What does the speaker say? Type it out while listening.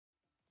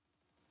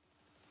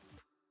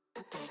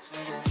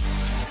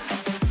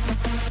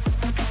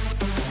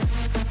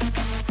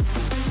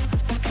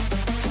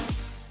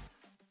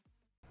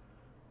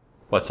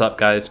What's up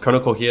guys,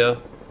 Chronickal here.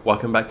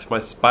 Welcome back to my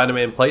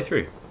Spider-Man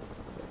playthrough.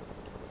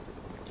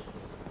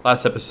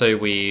 Last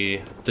episode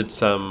we did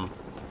some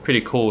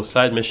pretty cool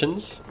side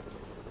missions.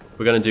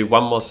 We're going to do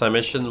one more side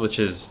mission which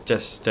is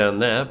just down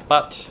there,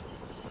 but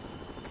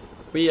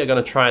we are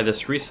going to try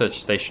this research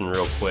station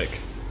real quick.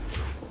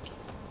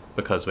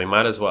 Because we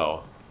might as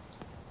well.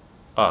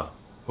 Oh,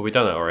 have we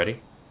done it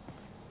already?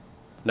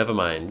 Never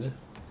mind.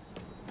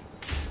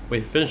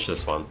 We finished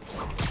this one.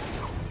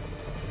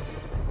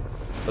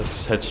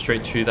 Let's head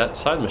straight to that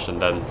side mission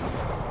then.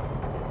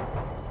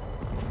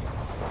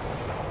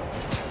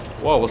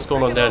 Whoa, what's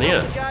going on down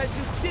here?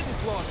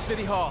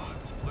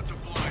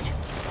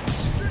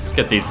 Let's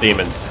get these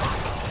demons.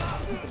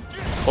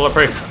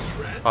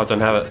 Bulletproof. Oh, I don't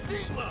have it.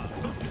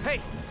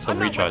 Some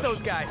recharge.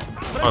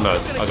 Oh no,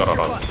 I got it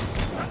on.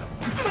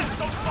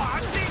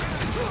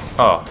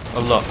 Oh,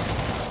 I'm not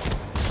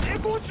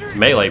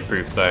melee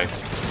proof though.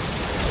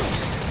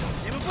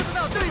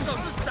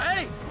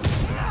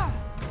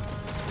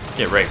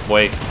 Get wrecked,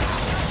 boy.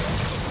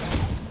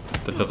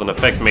 That doesn't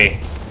affect me.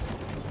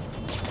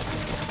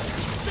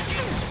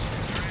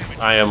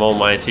 I am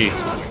almighty.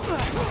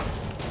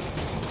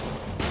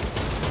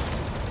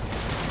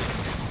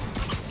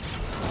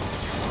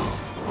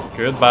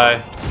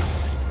 Goodbye.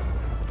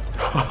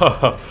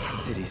 The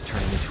city's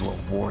turning into a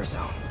war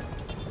zone.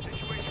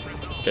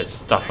 Get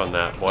stuck on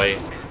that, boy.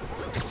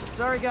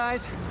 Sorry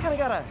guys, kinda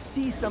gotta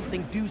see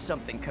something, do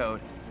something code.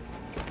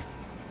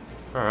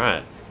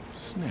 Alright.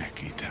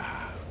 Snacky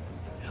time.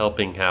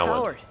 Helping Howard.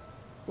 Howard,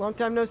 long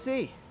time no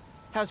see.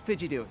 How's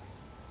Pidgey doing?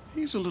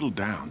 He's a little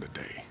down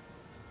today.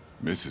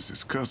 Misses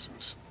his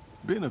cousins.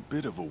 Been a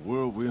bit of a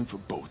whirlwind for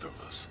both of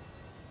us.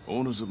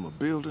 Owners of my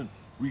building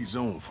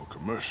rezoned for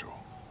commercial.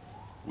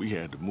 We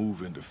had to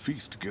move into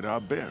Feast to get our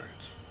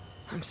bearings.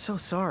 I'm so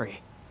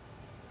sorry.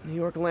 New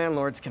York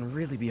landlords can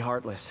really be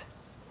heartless.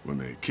 When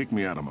they kicked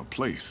me out of my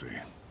place,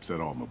 they set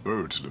all my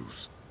birds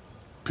loose.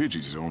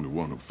 Pidgey's the only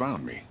one who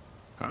found me.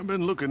 I've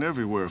been looking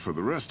everywhere for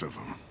the rest of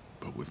them,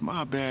 but with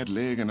my bad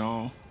leg and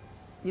all...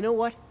 You know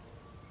what?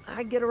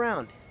 I'd get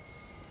around.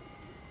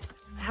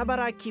 How about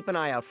I keep an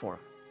eye out for him?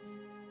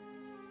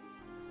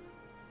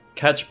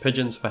 Catch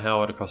pigeons for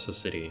Howard across the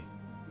city.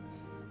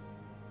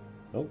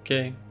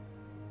 Okay.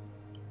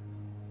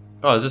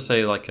 Oh, is this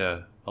like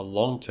a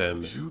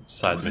long-term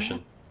side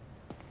mission?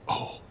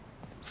 Oh,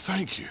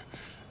 thank you.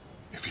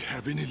 If you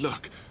have any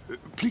luck,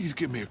 please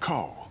give me a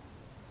call.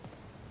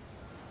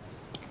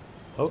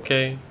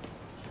 Okay.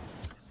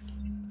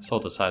 That's all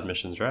the side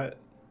missions, right?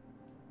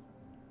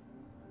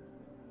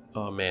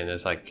 Oh man,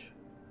 there's like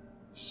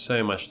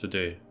so much to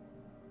do.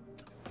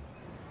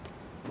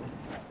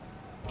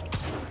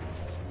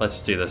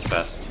 Let's do this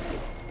first.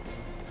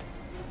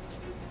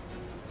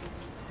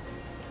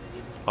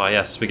 Oh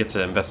yes, we get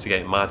to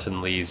investigate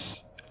Martin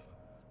Lee's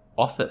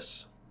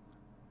office.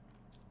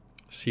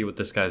 See what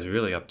this guy's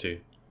really up to.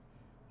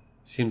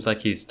 Seems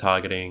like he's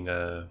targeting,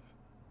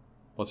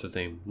 what's his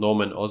name?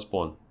 Norman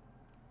Osborn.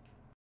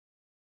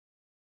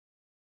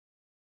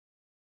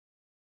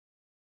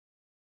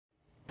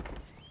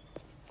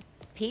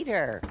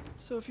 Peter.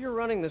 So if you're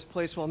running this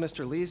place while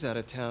Mr. Lee's out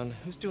of town,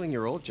 who's doing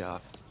your old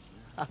job?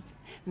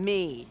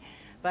 Me.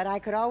 But I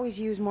could always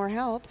use more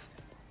help.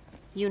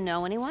 You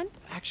know anyone?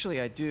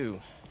 Actually, I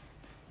do.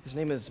 His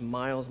name is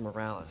Miles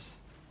Morales.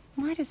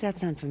 Why does that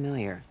sound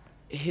familiar?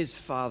 His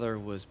father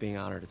was being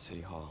honored at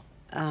City Hall.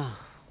 Oh.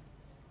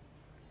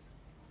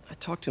 I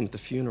talked to him at the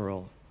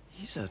funeral.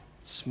 He's a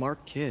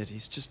smart kid.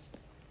 He's just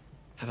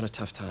having a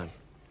tough time.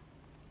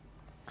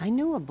 I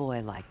knew a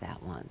boy like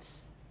that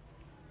once.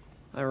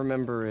 I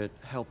remember it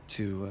helped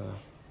to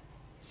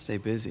stay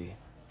busy.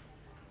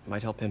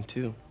 Might help him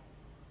too.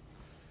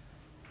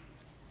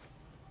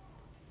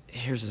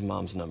 Here's his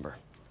mom's number.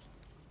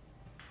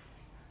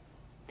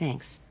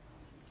 Thanks.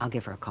 I'll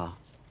give her a call.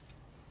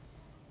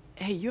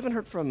 Hey, you haven't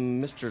heard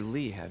from Mr.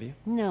 Lee, have you?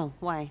 No,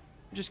 why? I'm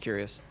just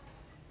curious.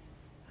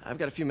 I've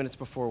got a few minutes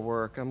before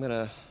work. I'm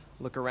gonna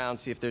look around,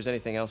 see if there's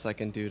anything else I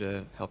can do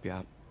to help you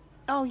out.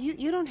 Oh,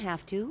 you don't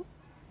have to.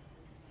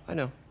 I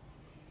know.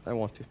 I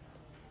want to.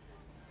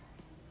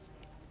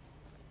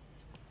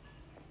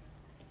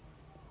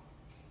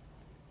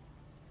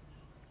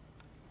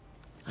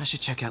 I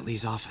should check out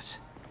Lee's office.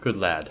 Good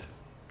lad.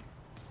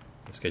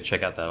 Let's go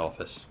check out that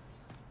office.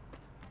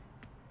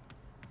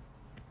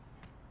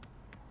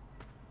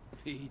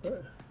 Pete,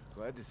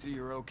 glad to see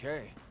you're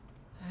okay.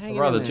 I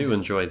rather do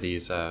enjoy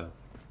these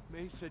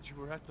May said you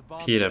were at the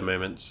bomb. Peter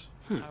moments.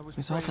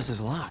 His office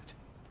is locked.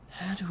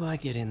 How do I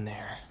get in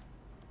there?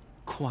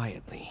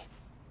 Quietly.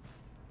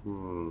 I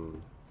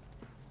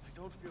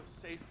don't feel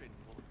safe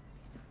anymore.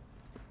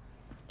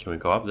 Can we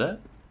go up there?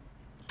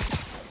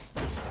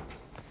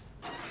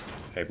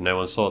 Hope no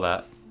one saw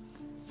that.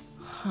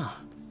 Huh.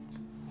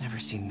 Never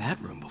seen that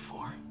room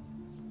before.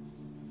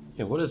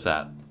 Yeah, what is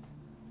that?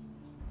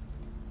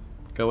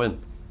 Go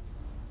in.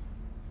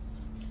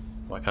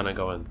 Why can't I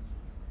go in?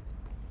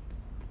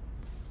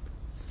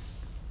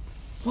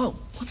 Whoa,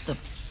 what the?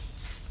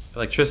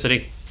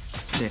 Electricity.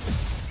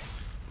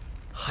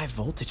 High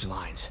voltage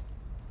lines.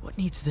 What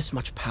needs this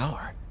much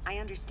power? I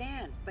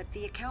understand, but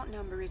the account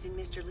number is in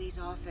Mr. Lee's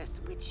office,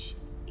 which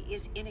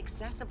is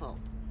inaccessible.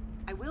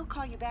 I will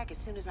call you back as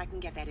soon as I can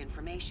get that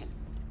information.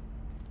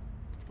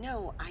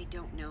 No, I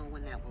don't know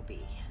when that will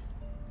be.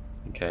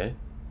 Okay.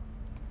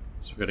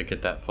 So we're gonna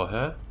get that for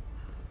her.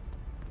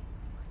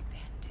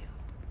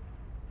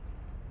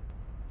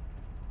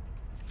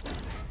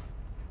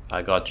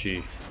 I got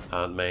you,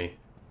 Aunt May.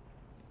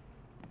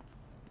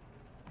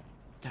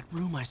 That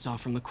room I saw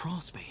from the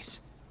crawl space.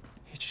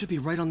 It should be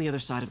right on the other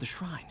side of the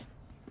shrine.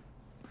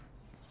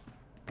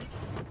 Is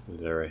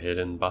there a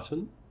hidden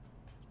button?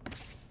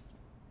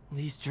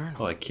 Lee's journal.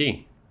 Oh, a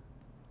key.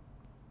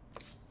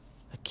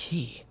 A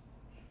key.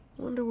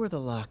 Wonder where the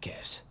lock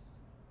is.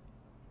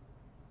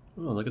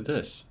 Oh, look at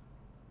this.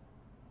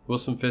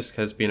 Wilson Fisk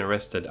has been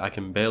arrested. I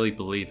can barely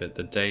believe it.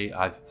 The day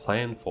I've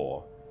planned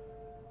for,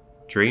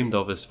 dreamed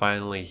of, is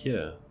finally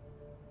here.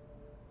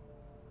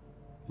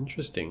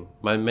 Interesting.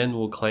 My men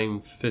will claim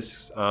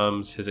Fisk's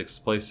arms, his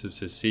explosives,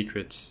 his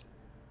secrets.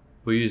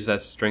 We'll use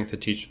that strength to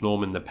teach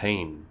Norman the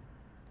pain.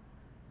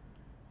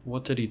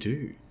 What did he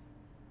do?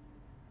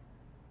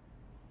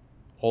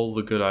 All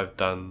the good I've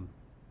done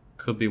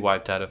could be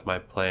wiped out if my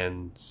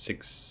plan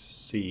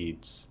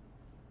succeeds.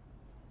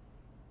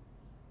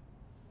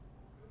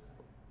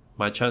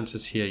 My chance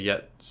is here,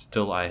 yet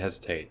still I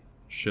hesitate.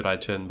 Should I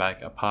turn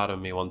back? A part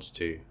of me wants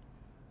to.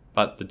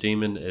 But the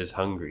demon is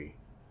hungry.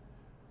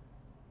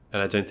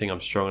 And I don't think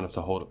I'm strong enough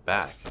to hold it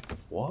back.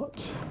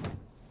 What?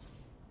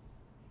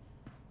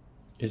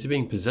 Is he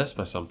being possessed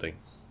by something?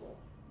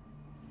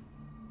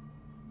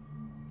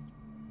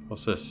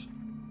 What's this?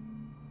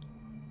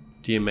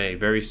 DMA,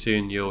 very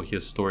soon you'll hear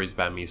stories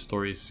about me.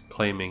 Stories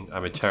claiming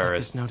I'm a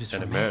terrorist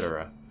and a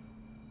murderer.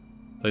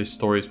 Those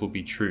stories will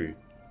be true.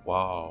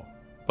 Wow.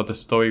 But the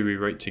story we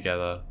wrote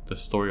together, the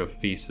story of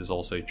Feast, is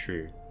also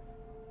true.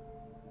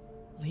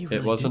 Lee really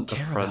it wasn't a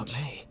care front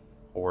about May.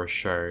 or a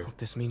show. Hope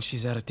this means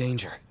she's out of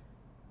danger.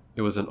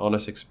 It was an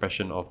honest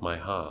expression of my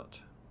heart.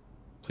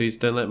 Please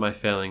don't let my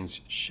failings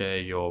share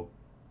your...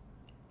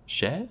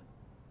 Share?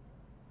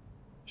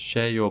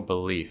 Share your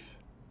belief.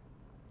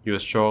 You are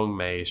strong,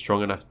 May,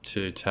 strong enough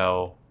to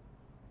tell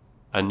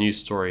a new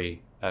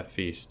story at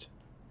Feast.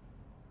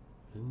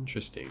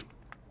 Interesting.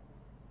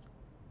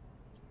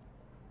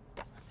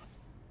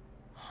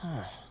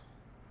 Huh.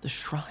 The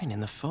shrine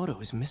in the photo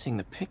is missing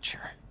the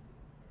picture.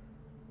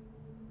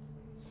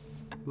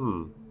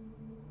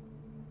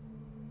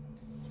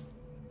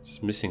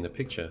 Just missing the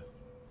picture.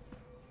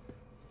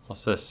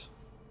 What's this?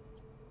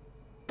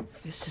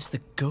 This is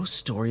the ghost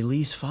story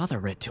Lee's father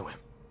read to him.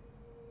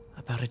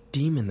 About a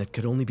demon that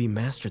could only be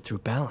mastered through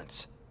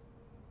balance.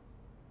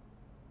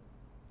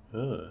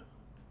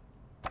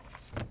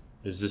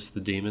 Is this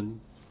the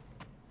demon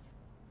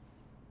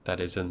that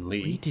is in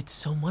Lee? Lee did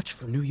so much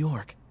for New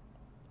York.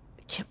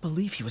 I can't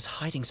believe he was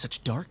hiding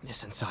such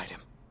darkness inside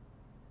him.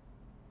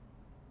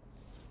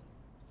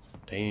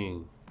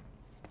 Dang.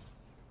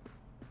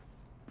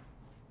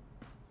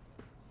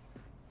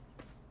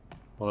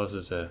 What else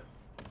is there?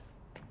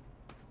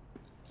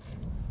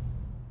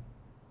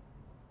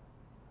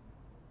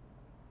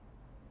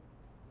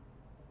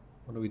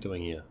 What are we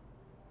doing here?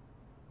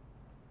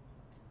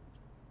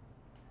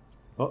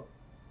 Oh.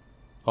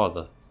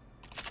 Oh,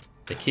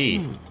 the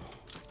key.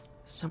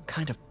 Some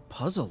kind of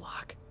puzzle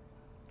lock.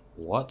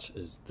 What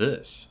is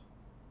this?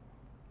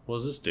 What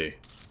does this do?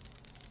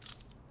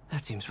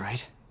 That seems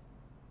right.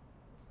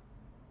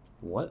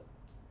 What?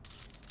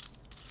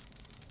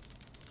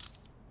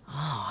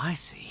 Oh, I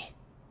see.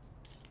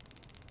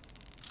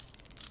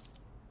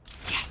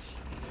 Yes.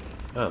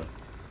 Oh,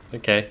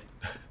 okay.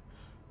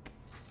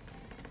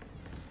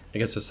 I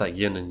guess it's that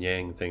yin and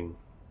yang thing.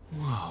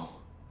 Whoa.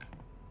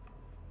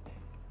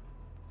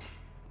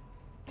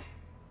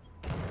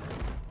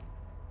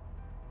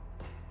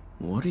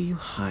 What are you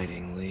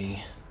hiding,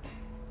 Lee?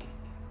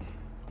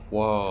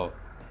 Whoa.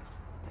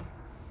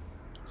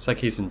 It's like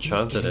he's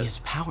enchanted He's giving it. his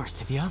powers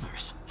to the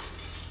others.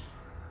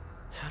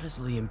 How does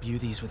Lee imbue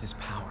these with his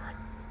power?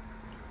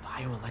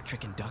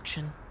 Bioelectric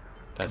induction?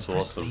 That's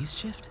Compressed awesome. phase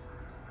shift?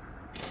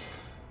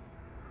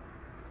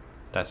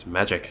 That's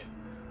magic.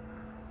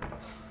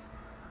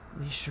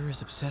 Lee sure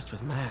is obsessed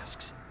with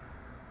masks.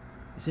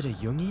 Is it a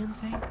Jungian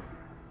thing?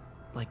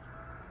 Like,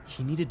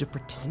 he needed to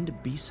pretend to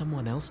be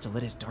someone else to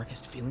let his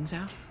darkest feelings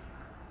out?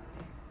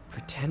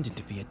 Pretended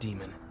to be a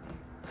demon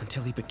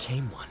until he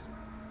became one.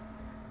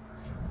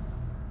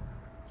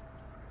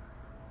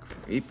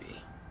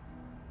 Creepy.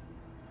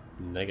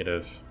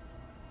 Negative.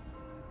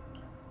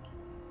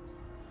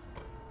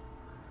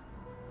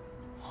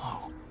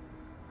 Whoa.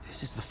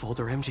 This is the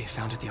folder MJ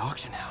found at the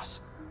auction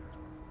house.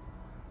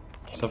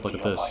 Stuff like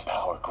Feel this. my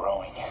power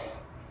growing,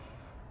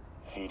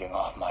 feeding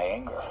off my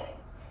anger.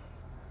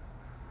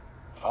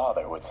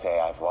 Father would say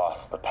I've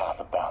lost the path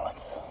of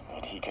balance,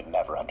 but he could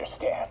never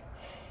understand.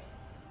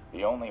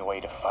 The only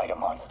way to fight a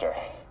monster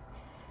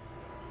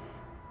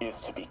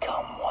is to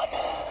become one.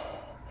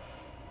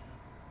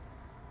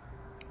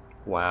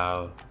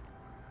 Wow.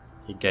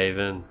 He gave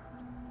in.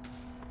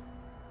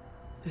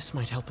 This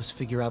might help us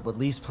figure out what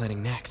Lee's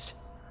planning next.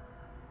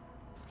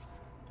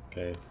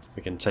 Okay,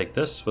 we can take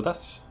this with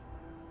us.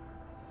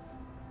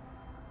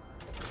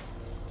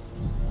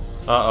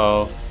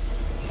 Uh-oh.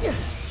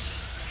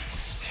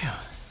 Phew.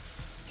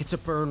 It's a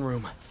burn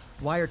room,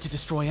 wired to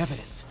destroy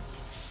evidence.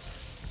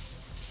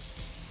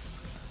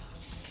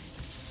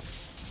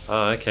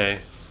 Oh, okay.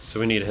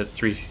 So we need to hit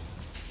three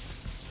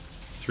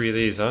of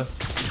these, huh?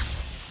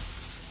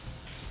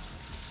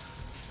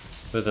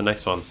 Where's the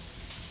next one?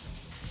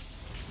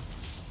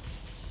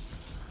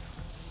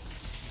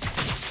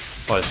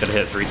 Oh, it's gonna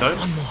hit 3 times?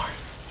 One more.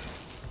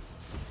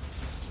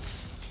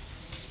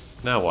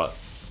 Now what?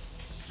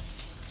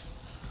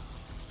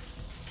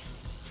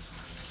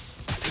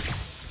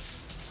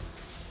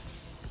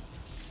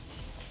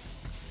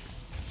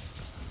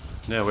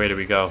 Now where do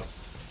we go?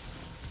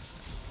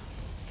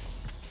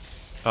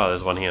 Oh,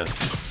 there's one here. The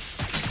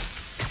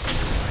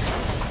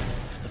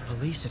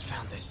police had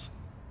found this.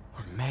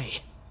 Or May.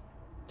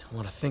 Don't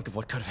want to think of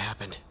what could have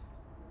happened.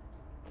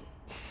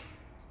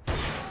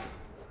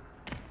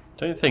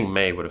 Don't think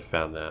May would have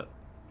found that.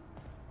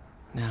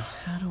 Now,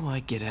 how do I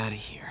get out of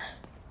here?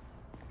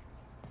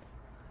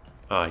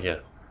 Ah, yeah.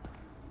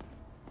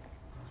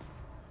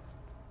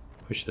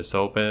 Push this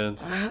open.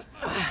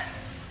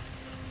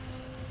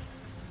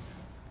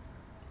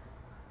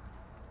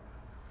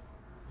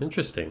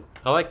 Interesting.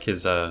 I like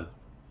his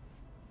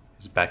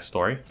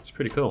backstory. It's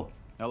pretty cool.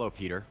 Hello,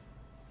 Peter.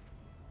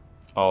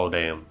 Oh,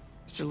 damn.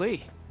 Mr.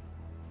 Lee.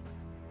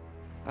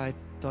 I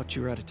thought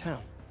you were out of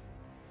town.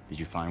 Did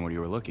you find what you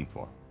were looking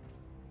for?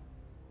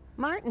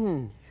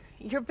 Martin,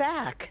 you're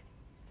back.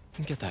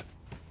 Get that.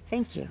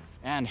 Thank you.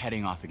 And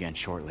heading off again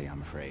shortly,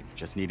 I'm afraid.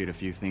 Just needed a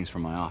few things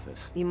from my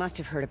office. You must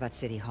have heard about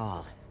City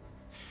Hall.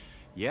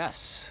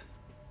 Yes.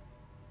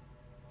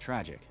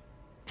 Tragic.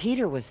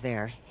 Peter was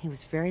there. He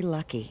was very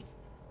lucky.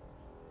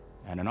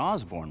 And an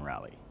Osborne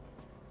rally.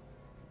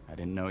 I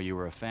didn't know you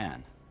were a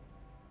fan.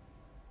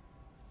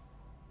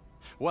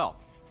 Well,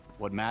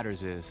 what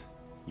matters is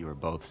you are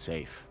both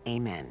safe.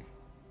 Amen.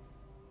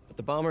 But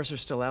the bombers are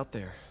still out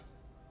there.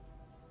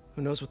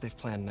 Who knows what they've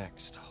planned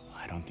next?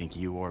 I don't think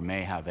you or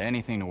May have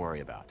anything to worry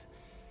about.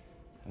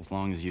 As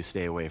long as you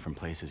stay away from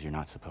places you're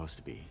not supposed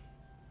to be.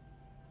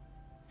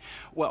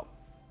 Well,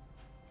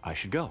 I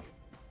should go.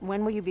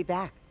 When will you be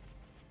back?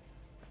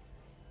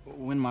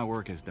 When my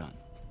work is done.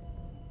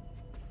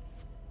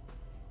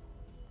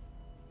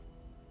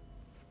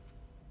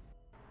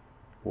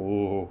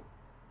 Ooh.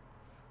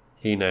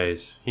 He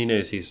knows. He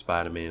knows he's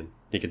Spider-Man.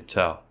 You can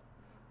tell.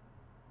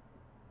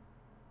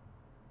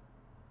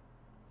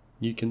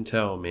 You can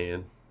tell,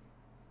 man.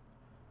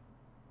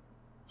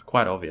 It's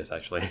quite obvious,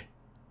 actually.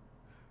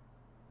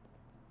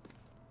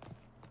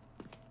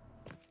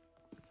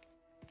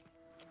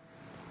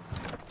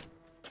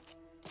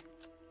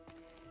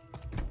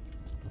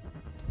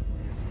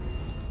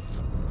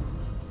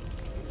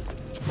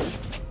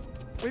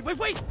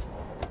 Wait!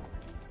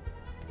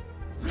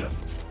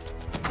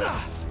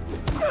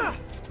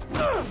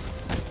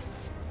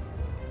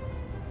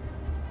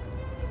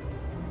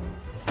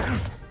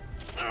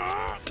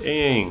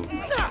 Dang.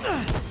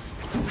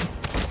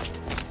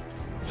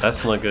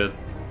 That's not good.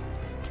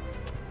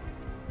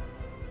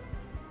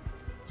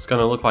 It's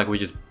gonna look like we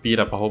just beat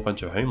up a whole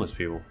bunch of homeless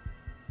people.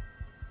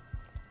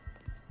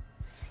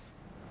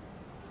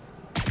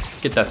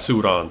 Let's get that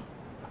suit on.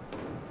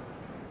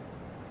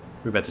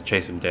 We're about to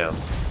chase him down.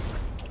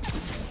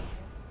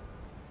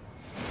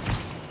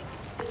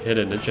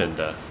 Hidden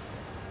agenda.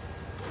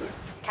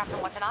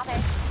 Captain Watanabe,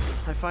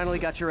 I finally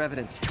got your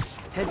evidence.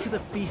 Head to the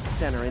Feast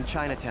Center in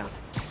Chinatown.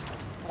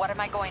 what am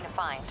I going to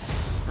find?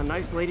 A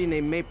nice lady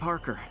named May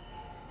Parker.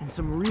 And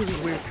some really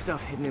weird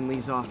stuff hidden in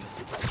Lee's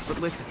office. But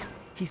listen,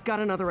 he's got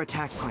another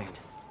attack planned.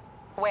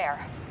 Where?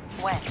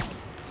 When?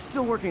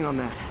 Still working on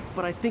that,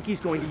 but I think he's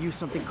going to use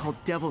something called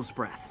Devil's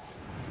Breath.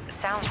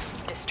 Sounds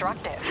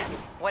destructive.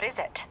 What is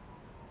it?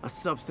 A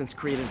substance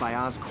created by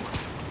Oscorp.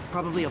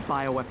 Probably a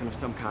bioweapon of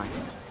some kind.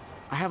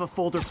 I have a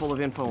folder full of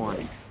info on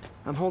it.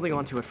 I'm holding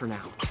on to it for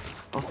now.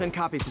 I'll send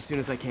copies as soon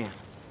as I can.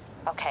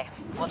 Okay,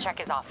 we'll check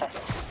his office.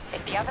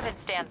 If the evidence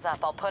stands up,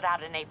 I'll put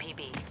out an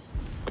APB.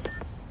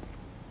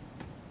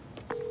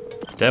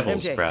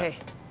 Devil's MJ,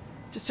 breath. hey.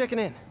 Just checking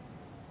in.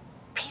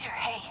 Peter,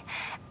 hey,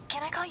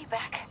 can I call you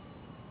back?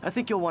 I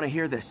think you'll want to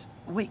hear this.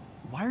 Wait,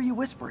 why are you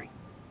whispering?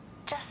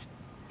 Just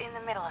in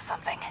the middle of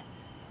something.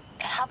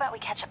 How about we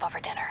catch up over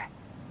dinner?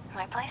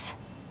 My place?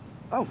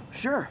 Oh,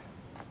 sure.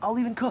 I'll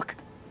even cook.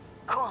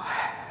 Cool.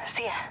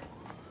 See ya.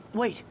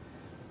 Wait,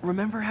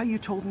 remember how you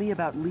told me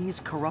about Lee's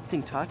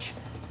corrupting touch?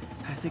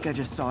 I think I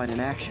just saw it in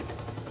action.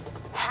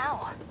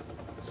 How?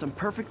 Some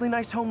perfectly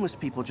nice homeless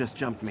people just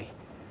jumped me.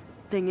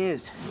 Thing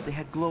is, they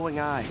had glowing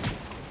eyes.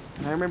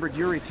 And I remembered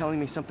Yuri telling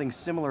me something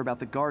similar about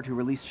the guard who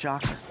released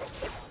Shocker.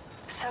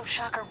 So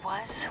Shocker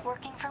was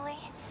working for Lee?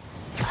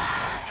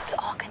 It's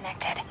all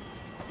connected.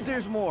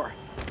 There's more,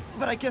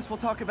 but I guess we'll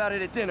talk about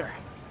it at dinner.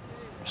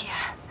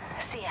 Yeah,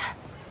 see ya.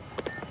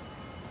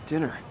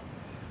 Dinner?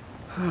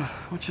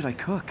 What should I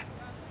cook?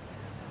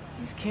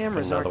 These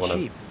cameras Another aren't one of-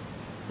 cheap.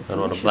 I don't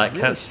know what a black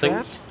cat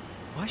thinks.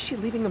 Why is she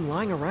leaving them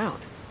lying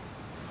around?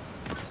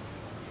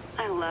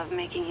 I love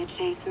making you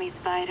chase me,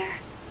 Spider.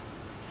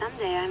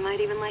 Someday I might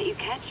even let you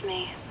catch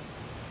me.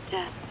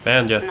 Just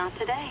Banned ya. not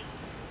today.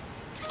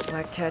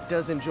 Black cat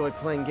does enjoy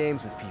playing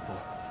games with people.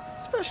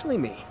 Especially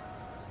me.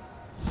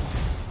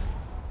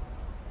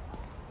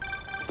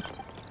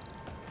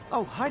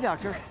 Oh, hi,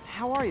 Doctor.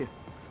 How are you?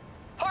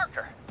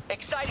 Parker,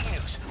 exciting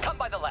news. Come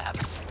by the lab.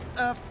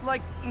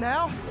 Like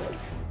now?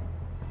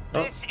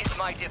 Oh. This is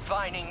my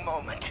defining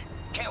moment.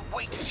 Can't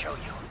wait to show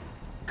you.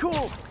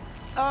 Cool.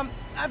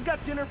 I've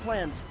got dinner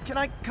plans. Can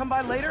I come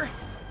by later?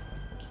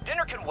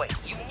 Dinner can wait.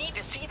 You need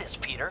to see this,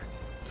 Peter.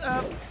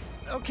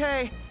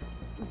 Okay.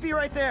 Be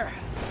right there.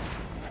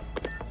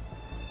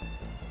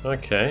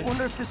 Okay.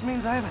 Wonder if this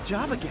means I have a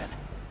job again.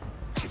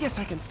 I guess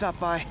I can stop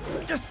by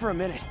just for a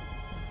minute.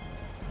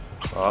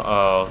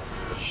 Uh-oh.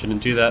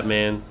 Shouldn't do that,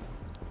 man.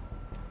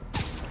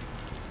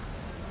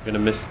 You're gonna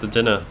miss the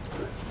dinner.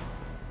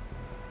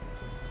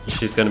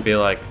 She's gonna be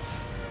like,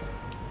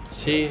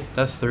 see,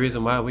 that's the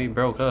reason why we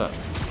broke up.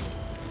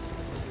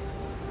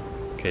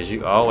 Cause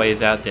you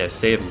always out there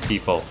saving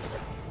people.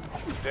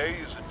 Today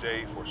is a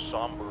day for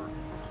somber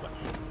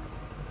reflection.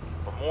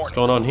 For mourning, What's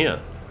going on here?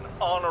 and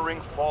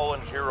honoring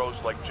fallen heroes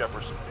like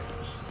Jefferson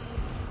Davis.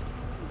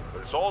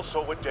 But it's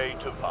also a day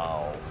to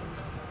vow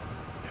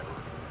never.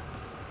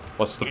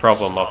 What's the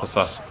problem,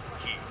 officer?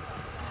 Here.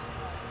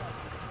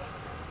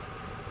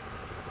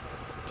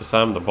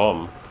 Disarm the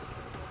bomb.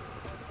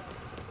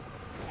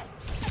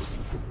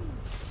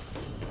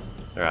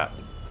 Alright.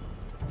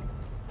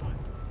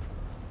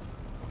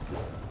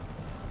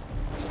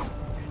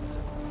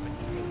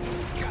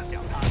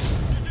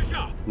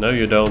 No,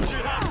 you don't.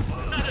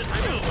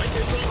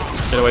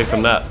 Get away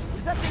from that.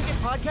 Does that thing get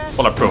podcast?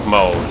 Bulletproof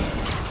mode.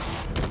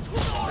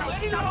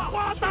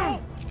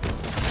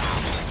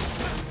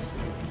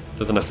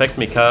 Doesn't affect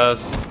me,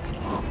 cuz.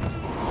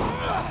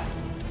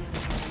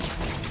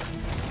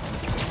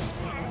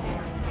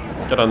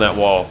 Get on that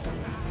wall.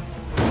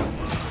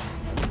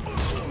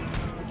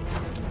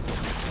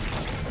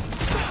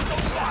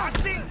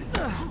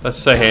 That's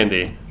so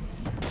handy.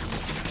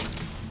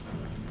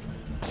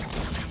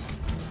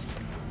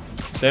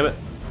 Damn it.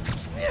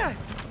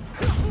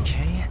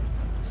 Okay.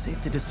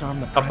 Safe to disarm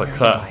the primary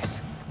Uppercut.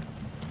 device.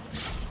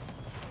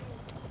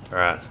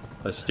 Alright,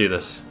 let's do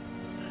this.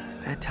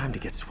 Bad time to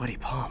get sweaty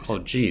palms. Oh,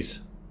 jeez.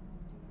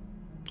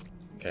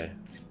 Okay.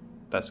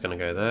 That's gonna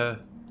go there.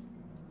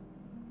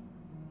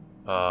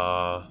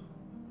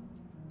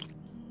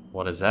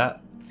 What is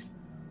that?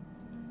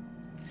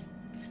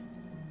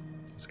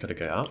 It's gotta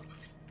go up.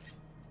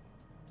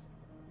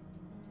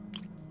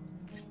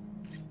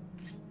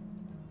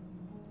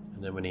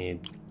 And then we need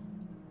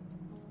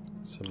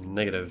some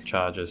negative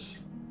charges.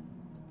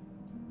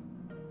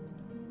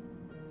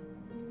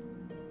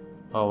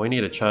 Oh, we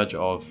need a charge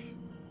of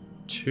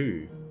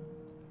 2.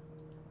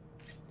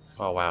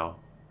 Oh wow,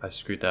 I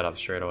screwed that up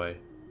straight away.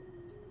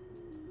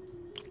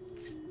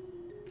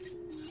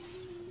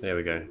 There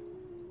we go.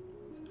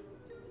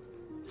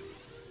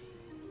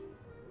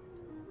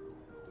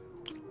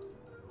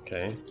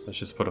 Okay, let's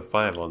just put a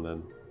 5 on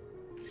then.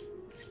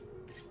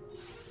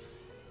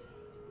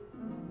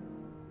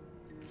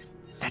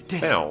 That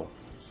did. Ow.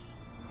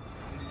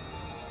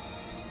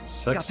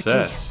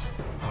 Success.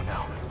 Oh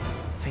no.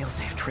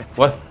 Failsafe tripped.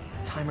 What?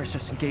 Timer's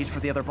just engaged for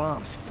the other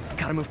bombs.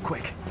 Gotta move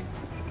quick.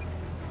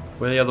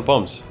 Where are the other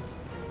bombs?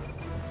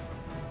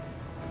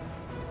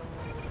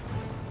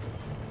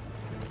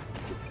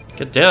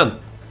 Get down!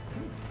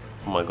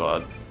 Oh my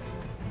god.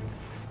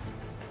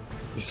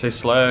 You're so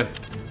slow.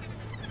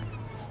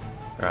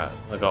 Alright,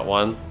 I got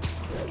one.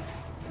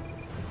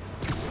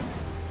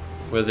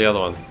 Where's the other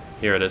one?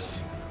 Here it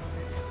is.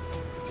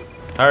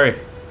 Hurry!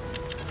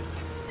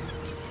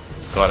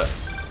 Got it.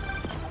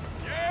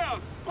 Yeah,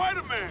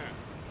 Spider-Man!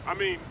 I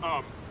mean,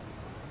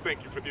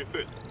 thank you for the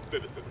assist,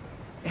 citizen.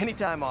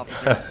 Anytime,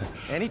 officer.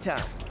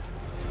 Anytime.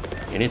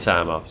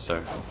 Anytime,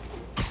 officer.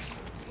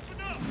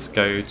 Let's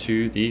go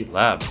to the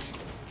lab.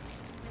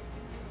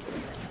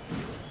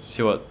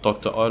 See what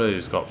Dr.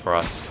 Otto's got for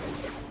us.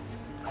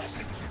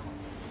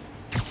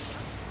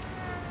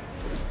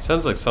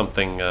 Sounds like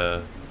something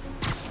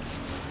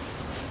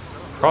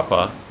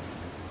proper,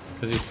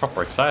 because he's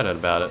proper excited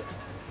about it.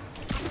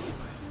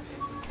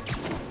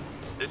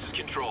 This is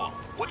Control.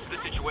 What's the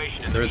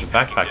situation? There is a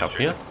backpack up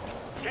here.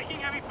 Taking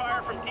heavy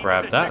fire from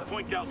Grab that.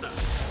 Delta.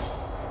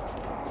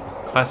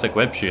 Classic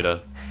web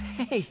shooter.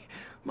 Hey,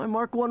 my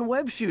Mark I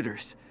web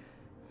shooters.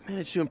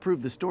 Managed to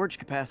improve the storage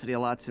capacity a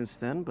lot since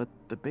then, but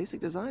the basic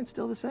design's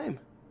still the same.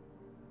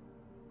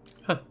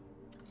 Huh.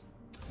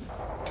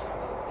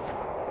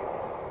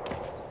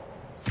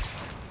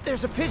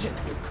 There's a pigeon.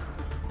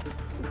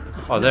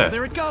 Oh, there.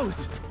 There it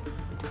goes.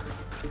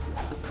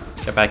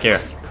 Get back here.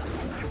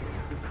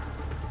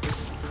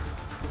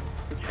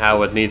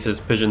 Howard needs his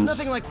pigeons.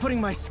 Nothing like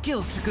putting my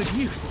skills to good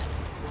use.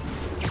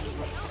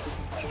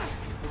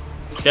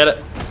 Get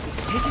it.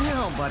 Taking you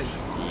home, buddy.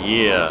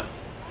 Yeah.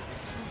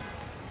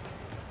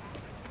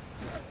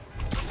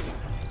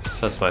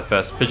 So that's my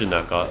first pigeon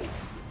I've got.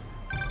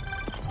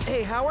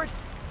 Hey, Howard.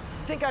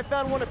 Think I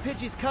found one of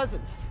Pidgey's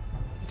cousins.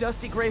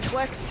 Dusty gray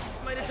flecks.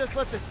 Might have just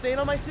left a stain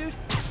on my suit.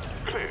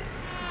 Claire,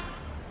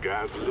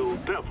 guy's a little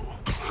devil,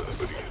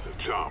 but he's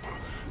a charmer.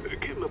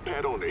 Give him a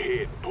pat on the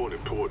head and point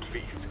him towards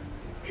Feast.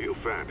 He'll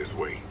find his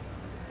way.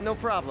 No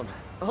problem.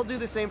 I'll do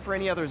the same for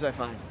any others I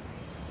find.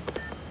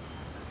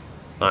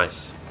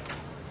 Nice.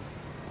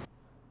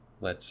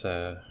 Let's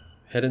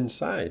head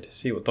inside,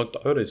 see what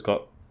Dr. Odo's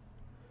got.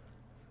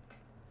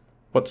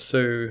 What's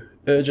so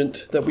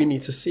urgent that we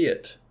need to see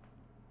it?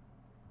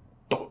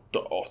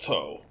 Dr.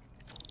 Otto.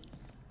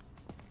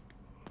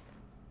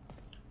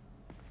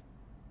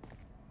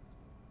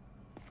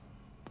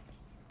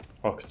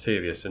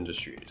 Octavius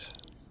Industries.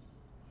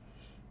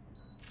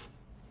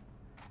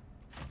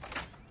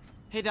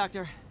 Hey,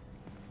 Doctor.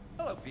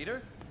 Hello,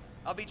 Peter.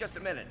 I'll be just a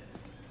minute.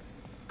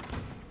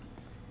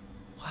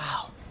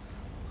 Wow.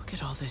 Look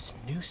at all this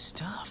new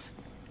stuff.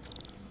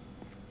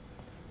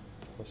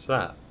 What's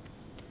that?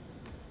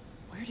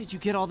 Where did you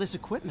get all this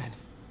equipment?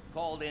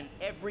 Called in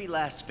every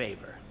last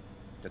favor.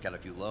 Took out a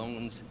few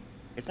loans.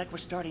 It's like we're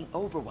starting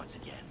over once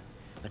again.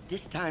 But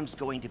this time's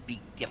going to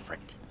be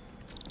different.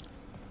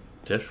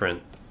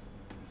 Different?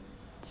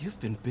 You've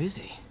been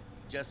busy.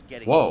 Just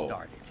getting Whoa.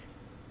 started.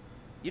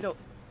 You know,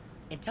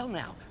 until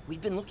now,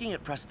 we've been looking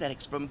at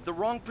prosthetics from the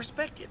wrong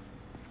perspective.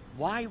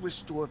 Why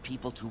restore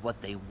people to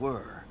what they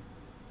were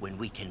when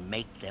we can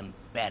make them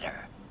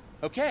better?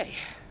 Okay,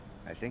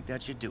 I think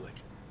that should do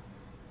it.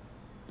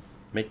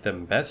 Make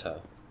them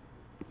better?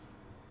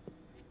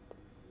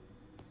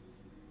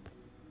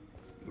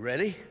 You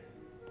ready?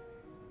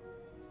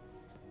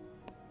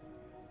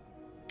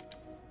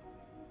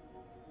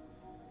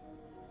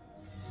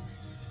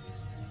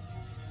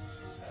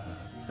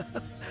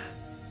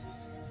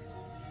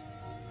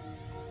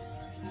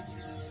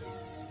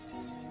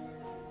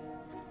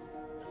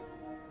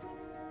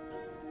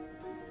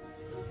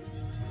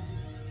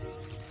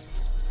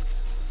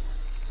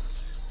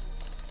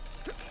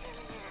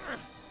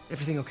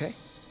 Everything okay?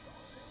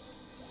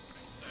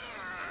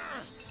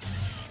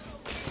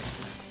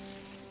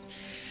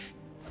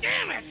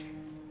 Damn it!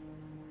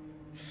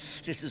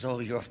 This is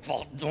all your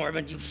fault,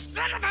 Norman, you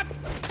son of a...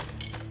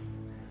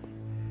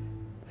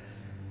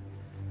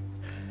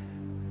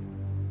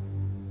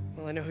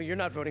 Well, I know who you're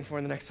not voting for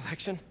in the next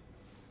election.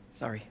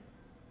 Sorry.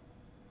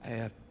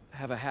 I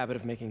have a habit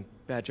of making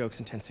bad jokes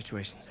in tense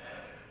situations.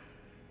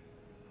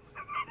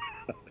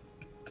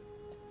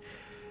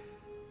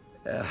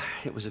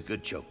 It was a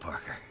good joke,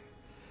 Parker.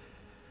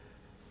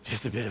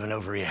 Just a bit of an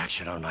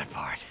overreaction on my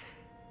part.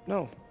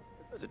 No,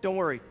 don't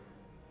worry.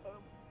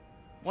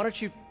 Why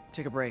don't you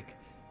take a break?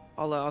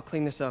 I'll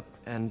clean this up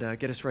and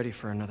get us ready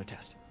for another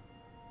test.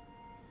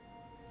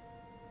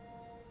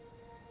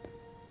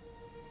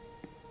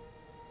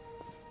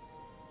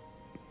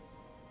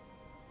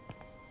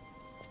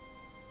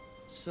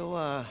 So,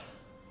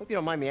 hope you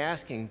don't mind me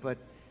asking, but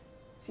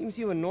it seems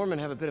you and Norman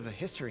have a bit of a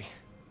history.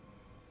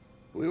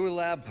 We were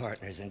lab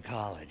partners in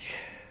college.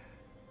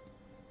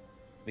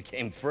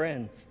 Became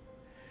friends.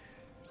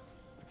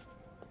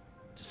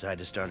 Decided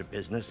to start a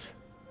business.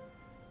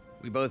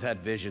 We both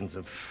had visions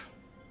of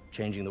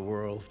changing the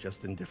world,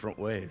 just in different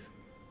ways.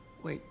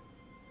 Wait,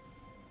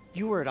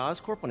 you were at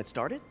Oscorp when it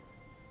started?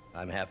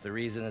 I'm half the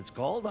reason it's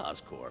called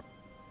Oscorp.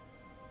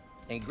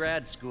 In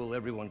grad school,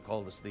 everyone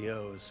called us the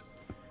O's.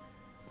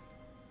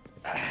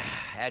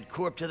 Add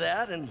Corp to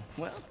that, and,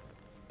 well,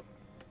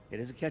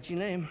 it is a catchy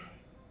name.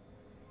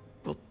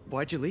 Well,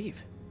 why'd you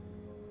leave?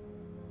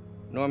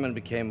 Norman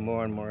became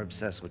more and more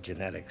obsessed with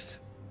genetics.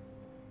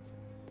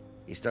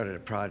 He started a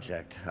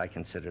project I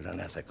considered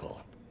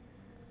unethical.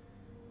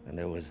 And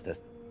there was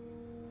this...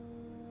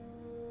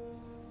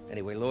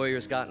 Anyway,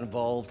 lawyers got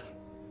involved.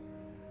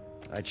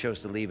 I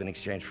chose to leave in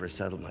exchange for a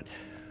settlement.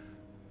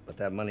 But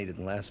that money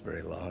didn't last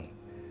very long.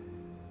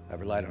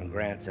 I've relied on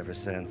grants ever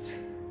since.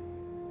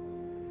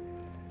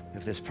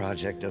 If this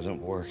project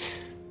doesn't work...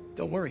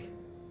 Don't worry.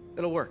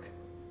 It'll work.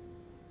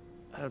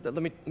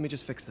 Let me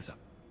just fix this up.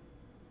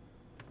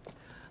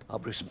 I'll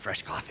brew some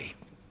fresh coffee.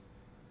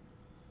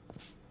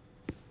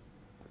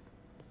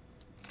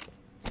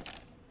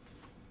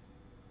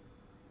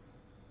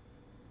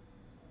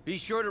 Be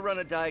sure to run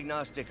a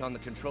diagnostic on the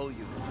control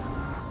unit.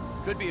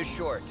 Could be a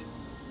short.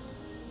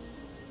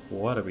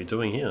 What are we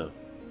doing here?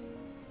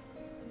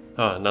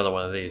 Oh, another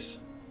one of these.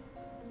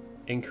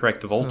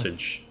 Incorrect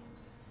voltage.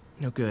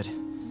 No good.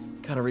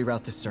 Gotta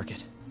reroute this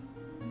circuit.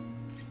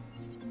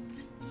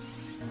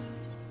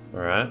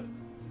 Alright.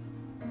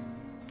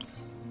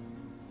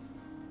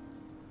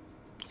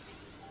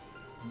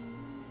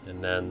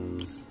 And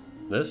then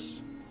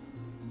this.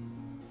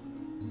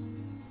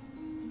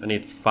 I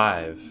need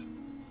 5.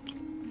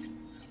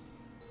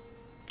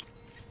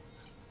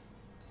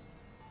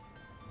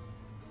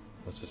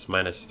 What's this?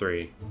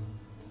 -3.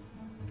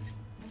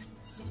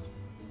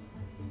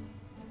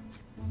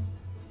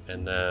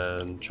 And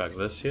then chuck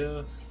this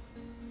here.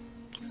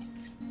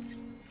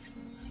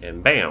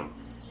 And bam!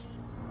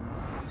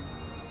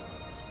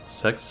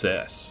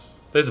 Success.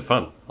 Those are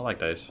fun. I like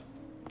those.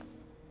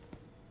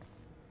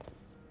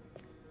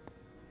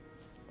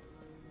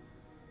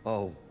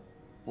 Oh,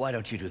 why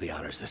don't you do the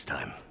honors this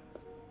time?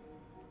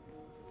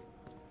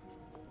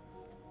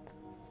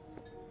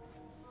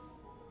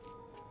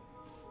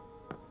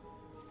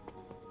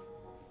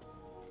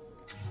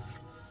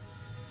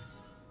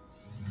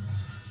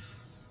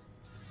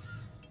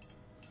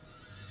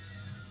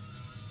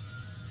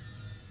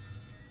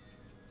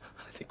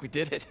 I think we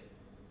did it.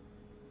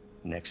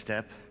 Next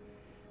step,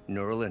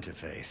 neural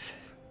interface.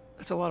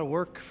 That's a lot of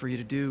work for you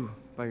to do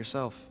by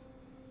yourself.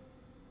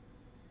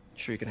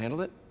 Sure you can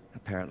handle it?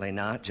 Apparently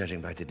not,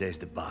 judging by today's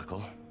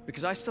debacle.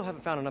 Because I still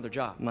haven't found another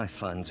job. My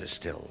funds are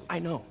still... I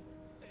know.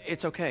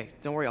 It's okay.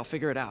 Don't worry, I'll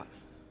figure it out.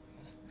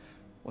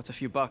 What's a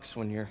few bucks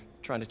when you're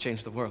trying to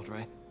change the world,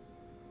 right?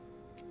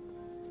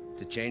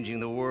 to changing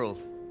the world.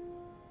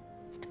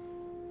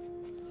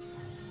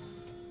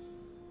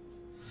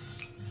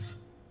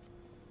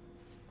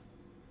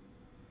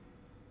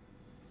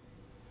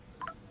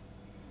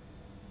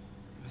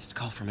 Missed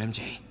call from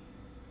MJ.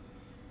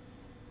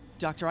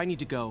 Doctor, I need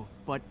to go,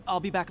 but I'll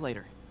be back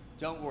later.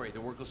 Don't worry,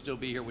 the work will still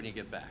be here when you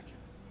get back.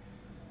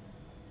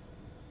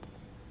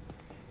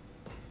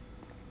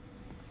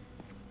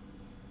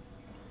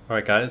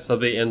 Alright guys,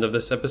 that'll be the end of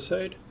this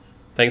episode.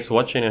 Thanks for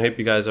watching, I hope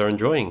you guys are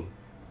enjoying.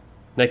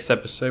 Next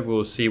episode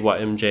we'll see what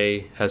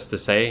MJ has to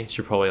say.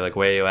 She'll probably like,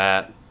 where you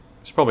at?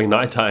 It's probably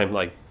nighttime,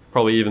 like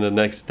probably even the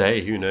next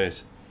day, who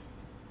knows.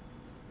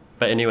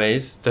 But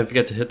anyways, don't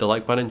forget to hit the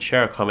like button,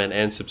 share a comment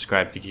and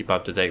subscribe to keep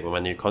up to date with my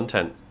new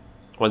content.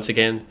 Once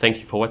again, thank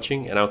you for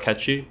watching and I'll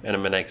catch you in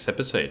my next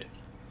episode.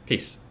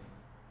 Peace.